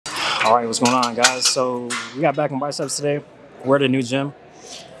All right, what's going on, guys? So we got Back and Biceps today. We're at a new gym,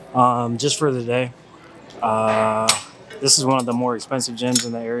 just for the day. This is one of the more expensive gyms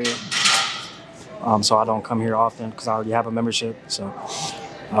in the area, so I don't come here often because I already have a membership. So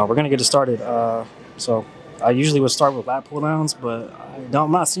we're gonna get it started. So I usually would start with lat pull downs, but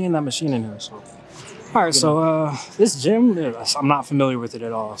I'm not seeing that machine in here. So all right, so this gym, I'm not familiar with it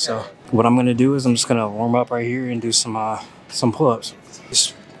at all. So what I'm gonna do is I'm just gonna warm up right here and do some pull-ups.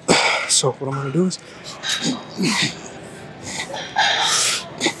 So what I'm gonna do is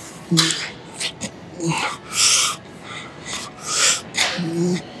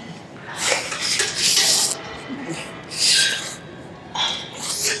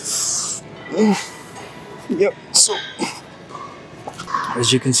yep. So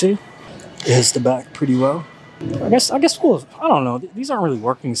as you can see, it hits the back pretty well. I guess we'll, I don't know. These aren't really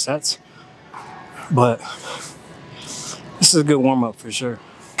working sets, but this is a good warm up for sure.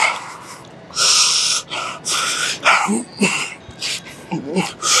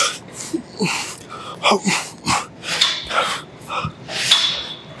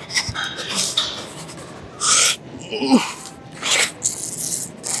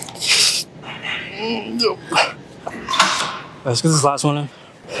 Let's get this last one in.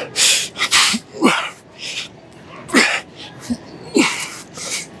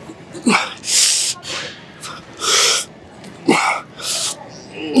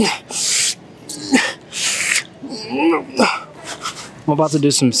 I'm about to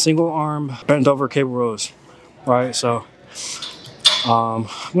do some single arm bent over cable rows, right? So I'm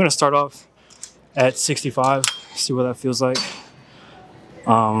gonna start off at 65, see what that feels like.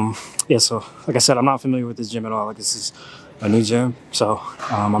 Yeah, so like I said, I'm not familiar with this gym at all. Like, this is a new gym, so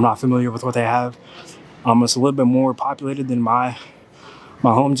I'm not familiar with what they have. It's a little bit more populated than my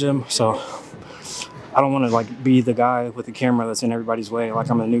home gym, so I don't want to like be the guy with the camera that's in everybody's way. Like,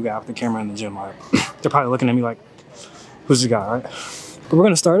 I'm the new guy with the camera in the gym. Like, they're probably looking at me like, who's the guy, right? But we're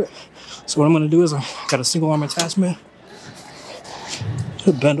gonna start it. So what I'm gonna do is I got a single arm attachment,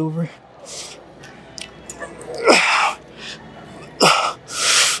 bend over.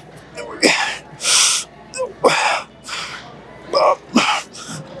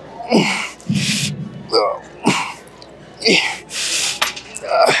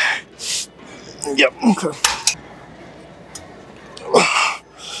 Yep, okay.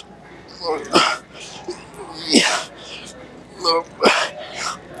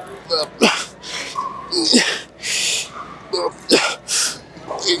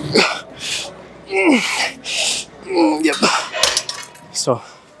 Yep. So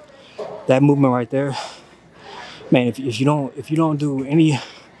that movement right there, man, if you don't do any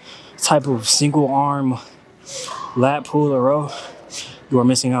type of single arm lat pull or row, you are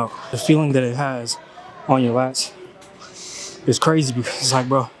missing out. The feeling that it has on your lats is crazy, because it's like,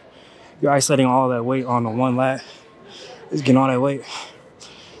 bro, you're isolating all that weight on the one lat. It's getting all that weight.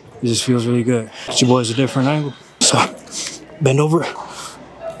 It just feels really good. But your boy's a different angle. So bend over.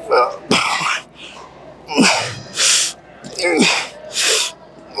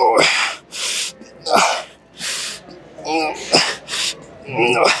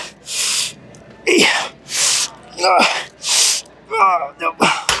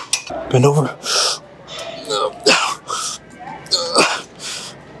 Bend over.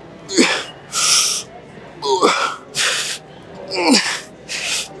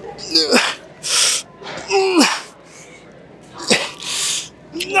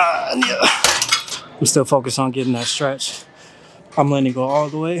 I'm still focused on getting that stretch. I'm letting it go all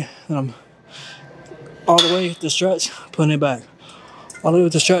the way, and I'm all the way with the stretch, putting it back. All the way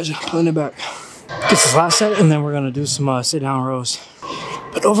with the stretch, putting it back. Get this last set, and then we're gonna do some sit down rows.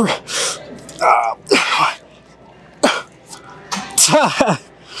 Bend over.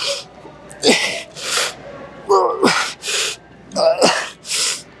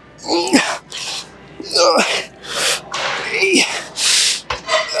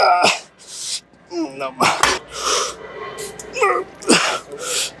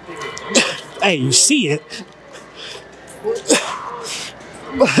 Hey, you see it?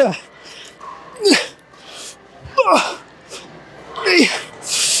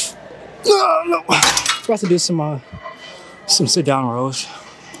 About to do some sit down rows.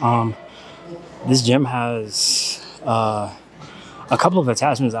 This gym has a couple of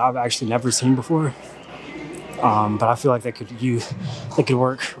attachments that I've actually never seen before, but I feel like they could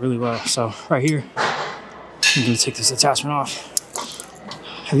work really well. So right here, I'm gonna take this attachment off.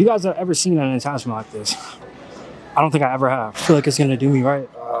 Have you guys ever seen an attachment like this? I don't think I ever have. I feel like it's gonna do me right.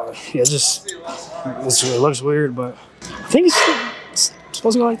 Yeah, it looks weird, but I think it's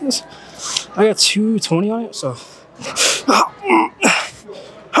supposed to go like this. I got 220 on it, so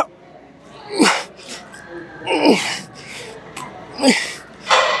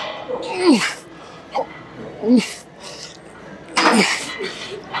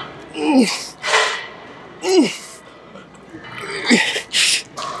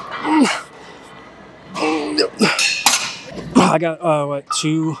I got what,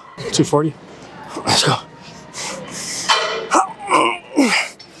 240. Let's go.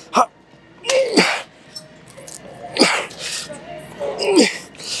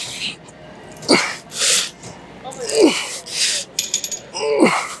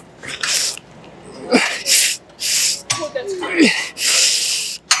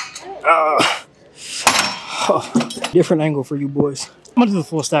 Different angle for you boys. I'm gonna do the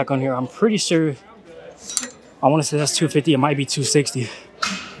full stack on here. I'm pretty sure, I want to say that's 250. It might be 260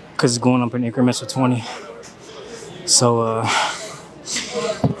 because it's going up in increments of 20. So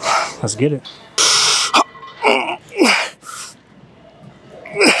let's get it.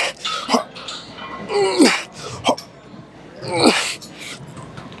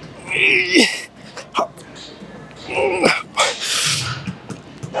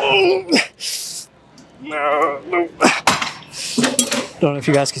 Don't know if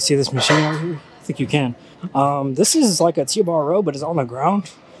you guys can see this machine right here. I think you can. This is like a T-bar row, but it's on the ground.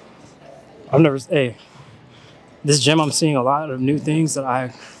 Hey, this gym, I'm seeing a lot of new things that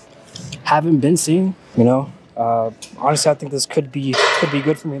I haven't been seeing, you know. Honestly, I think this could be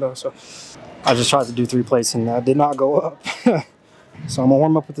good for me though. So I just tried to do 3 plates and that did not go up. So I'm gonna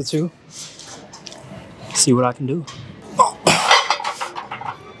warm up with the 2. See what I can do.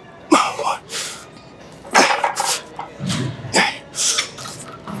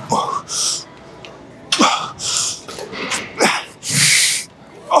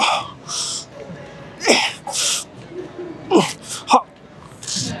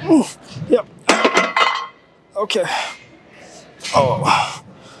 Yep. Okay. Oh,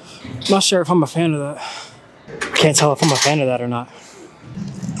 I'm not sure if I'm a fan of that. I can't tell if I'm a fan of that or not.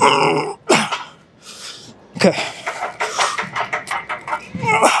 Okay.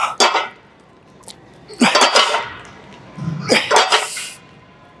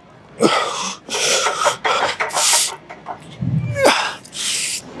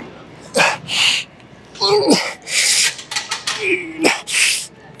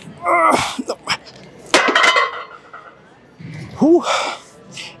 Whew.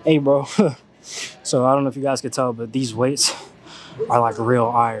 Hey, bro. So I don't know if you guys could tell, but these weights are like real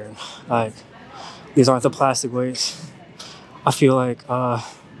iron. Like, these aren't the plastic weights. I feel like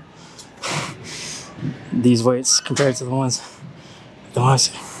these weights compared to the ones,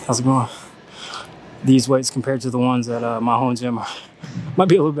 how's it going? These weights compared to the ones at my home gym might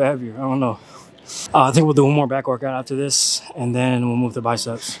be a little bit heavier. I don't know. I think we'll do one more back workout after this, and then we'll move to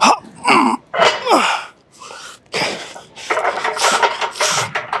biceps.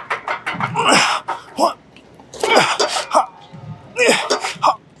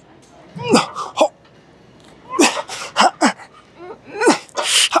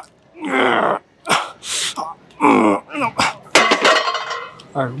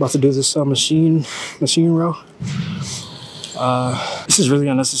 All right, we're about to do this machine row. This is really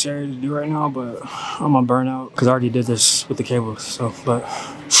unnecessary to do right now, but I'm on burnout because I already did this with the cables. So, but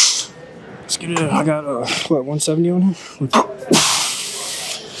let's get it in. I got what, 170 on here.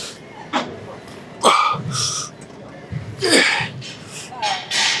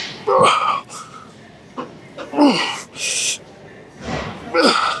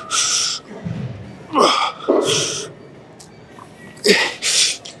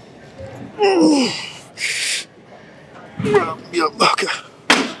 Okay.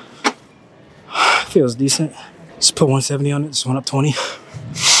 Feels decent. Just put 170 on it. Just went up 20.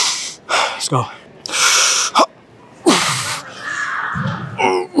 Let's go.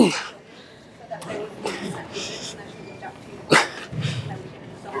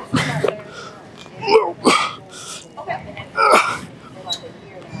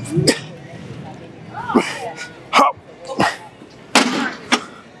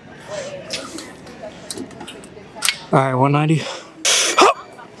 All right, 190.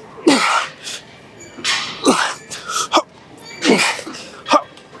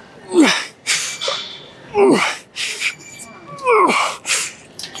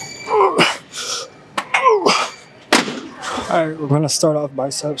 All right, we're gonna start off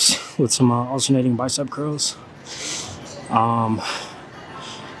biceps with some alternating bicep curls.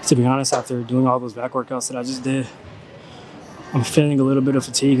 To be honest, after doing all those back workouts that I just did, I'm feeling a little bit of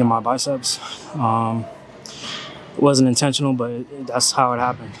fatigue in my biceps. It wasn't intentional, but that's how it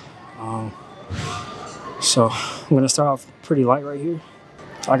happened. So I'm gonna start off pretty light right here.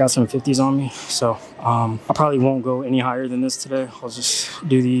 I got some 50s on me, so I probably won't go any higher than this today. I'll just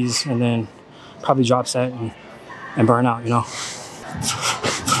do these and then probably drop set and burn out, you know.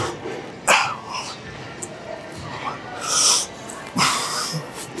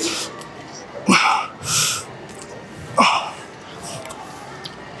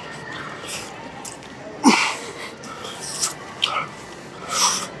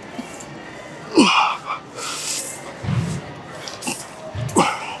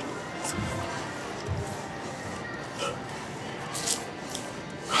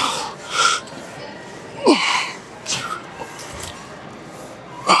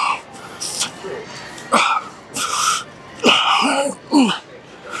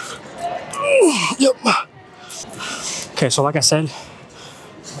 Okay, so like I said,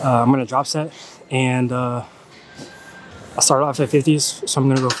 I'm gonna drop set, and I started off at 50s, so I'm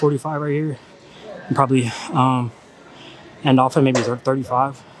gonna go 45 right here, and probably end off at maybe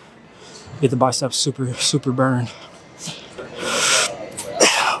 35. Get the biceps super burned.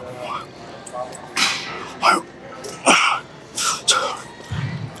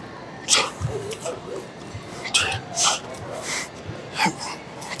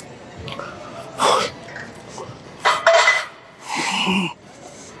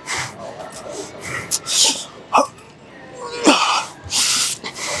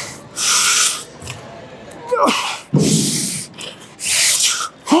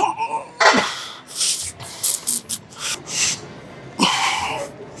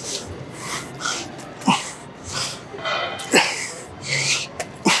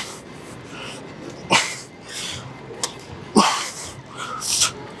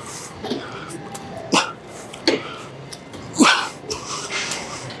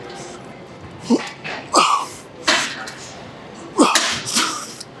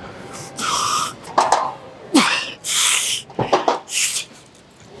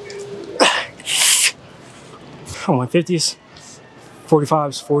 I went 50s,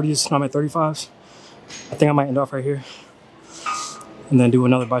 45s, 40s, now I'm at 35s. I think I might end off right here and then do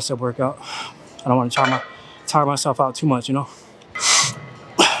another bicep workout. I don't want to tire myself out too much, you know?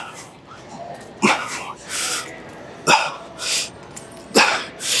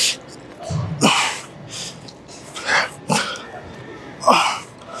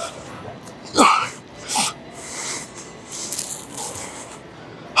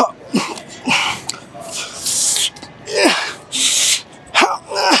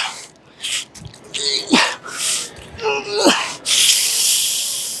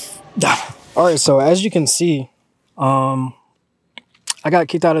 All right, so as you can see, I got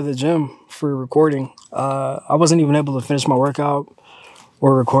kicked out of the gym for recording. I wasn't even able to finish my workout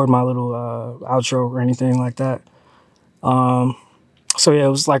or record my little outro or anything like that. So yeah, it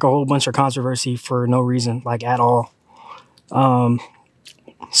was like a whole bunch of controversy for no reason, like at all.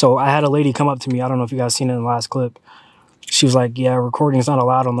 So I had a lady come up to me. I don't know if you guys seen it in the last clip. She was like, yeah, recording is not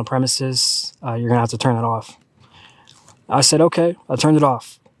allowed on the premises. You're gonna have to turn it off. I said, okay, I turned it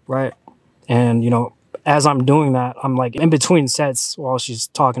off, right? And, you know, as I'm doing that, I'm like in between sets while she's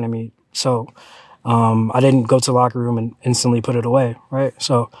talking to me. So I didn't go to the locker room and instantly put it away, right?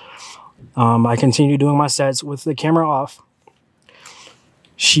 So I continue doing my sets with the camera off.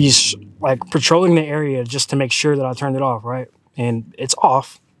 She's like patrolling the area just to make sure that I turned it off, right? And it's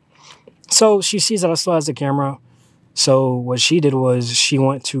off. So she sees that I still has the camera. So what she did was she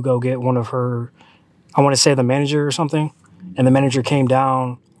went to go get one of her, I want to say the manager or something. And the manager came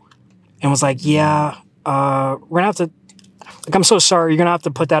down and was like, yeah, we're gonna have to, like, I'm so sorry. You're gonna have to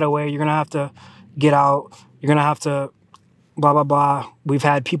put that away. You're gonna have to get out. You're gonna have to blah, blah, blah. We've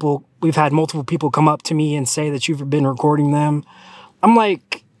had multiple people come up to me and say that you've been recording them. I'm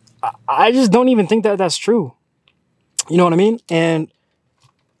like, I just don't even think that that's true. You know what I mean? And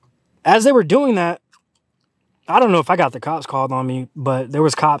as they were doing that, I don't know if I got the cops called on me, but there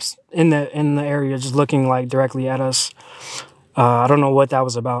was cops in the area just looking like directly at us. I don't know what that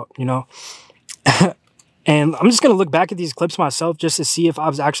was about, you know? And I'm just going to look back at these clips myself just to see if I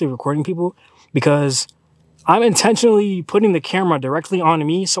was actually recording people, because I'm intentionally putting the camera directly on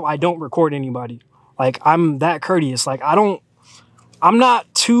me so I don't record anybody. Like, I'm that courteous. Like, I'm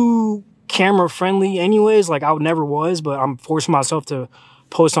not too camera friendly anyways. Like, I never was, but I'm forcing myself to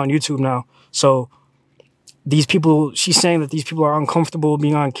post on YouTube now. So these people, she's saying that these people are uncomfortable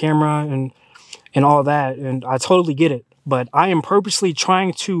being on camera and all that. And I totally get it. But I am purposely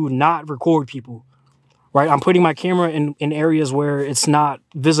trying to not record people, right? I'm putting my camera in areas where it's not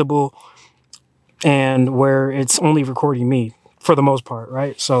visible and where it's only recording me for the most part,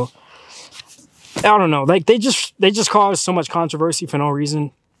 right? So I don't know. Like, they just caused so much controversy for no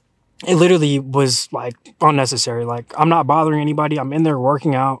reason. It literally was like unnecessary. Like, I'm not bothering anybody. I'm in there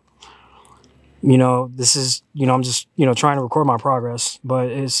working out. You know, this is, you know, I'm just, you know, trying to record my progress, but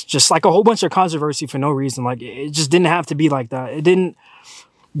it's just like a whole bunch of controversy for no reason. Like, it just didn't have to be like that. It didn't,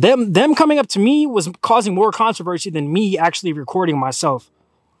 them coming up to me was causing more controversy than me actually recording myself.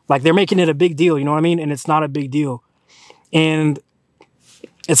 Like, they're making it a big deal, you know what I mean? And it's not a big deal. And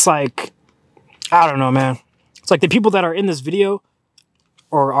it's like, I don't know, man. It's like the people that are in this video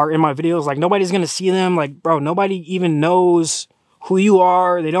or are in my videos, like, nobody's going to see them. Like, bro, nobody even knows who you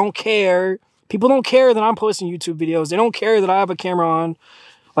are. They don't care. People don't care that I'm posting YouTube videos. They don't care that I have a camera on.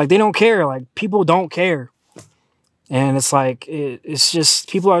 Like, they don't care. Like, people don't care. And it's like, it's just,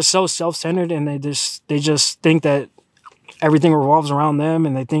 people are so self-centered, and they just think that everything revolves around them,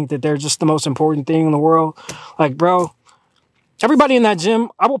 and they think that they're just the most important thing in the world. Like, bro, Everybody in that gym,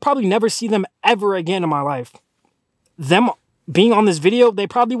 I will probably never see them ever again in my life. Them being on this video, they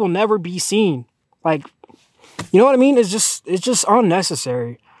probably will never be seen. Like, you know what I mean? It's just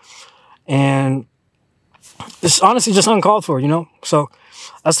unnecessary. And it's honestly just uncalled for, you know? So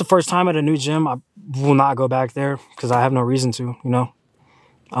that's the first time at a new gym. I will not go back there because I have no reason to, you know?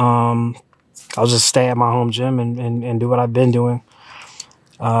 I'll just stay at my home gym and do what I've been doing.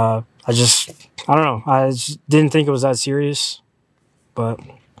 I don't know. I just didn't think it was that serious. But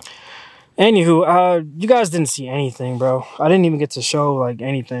anywho, you guys didn't see anything, bro. I didn't even get to show like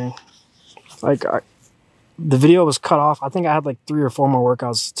anything. Like the video was cut off. I think I had like 3 or 4 more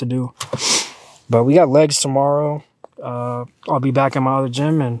workouts to do. But we got legs tomorrow. I'll be back in my other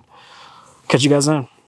gym and catch you guys then.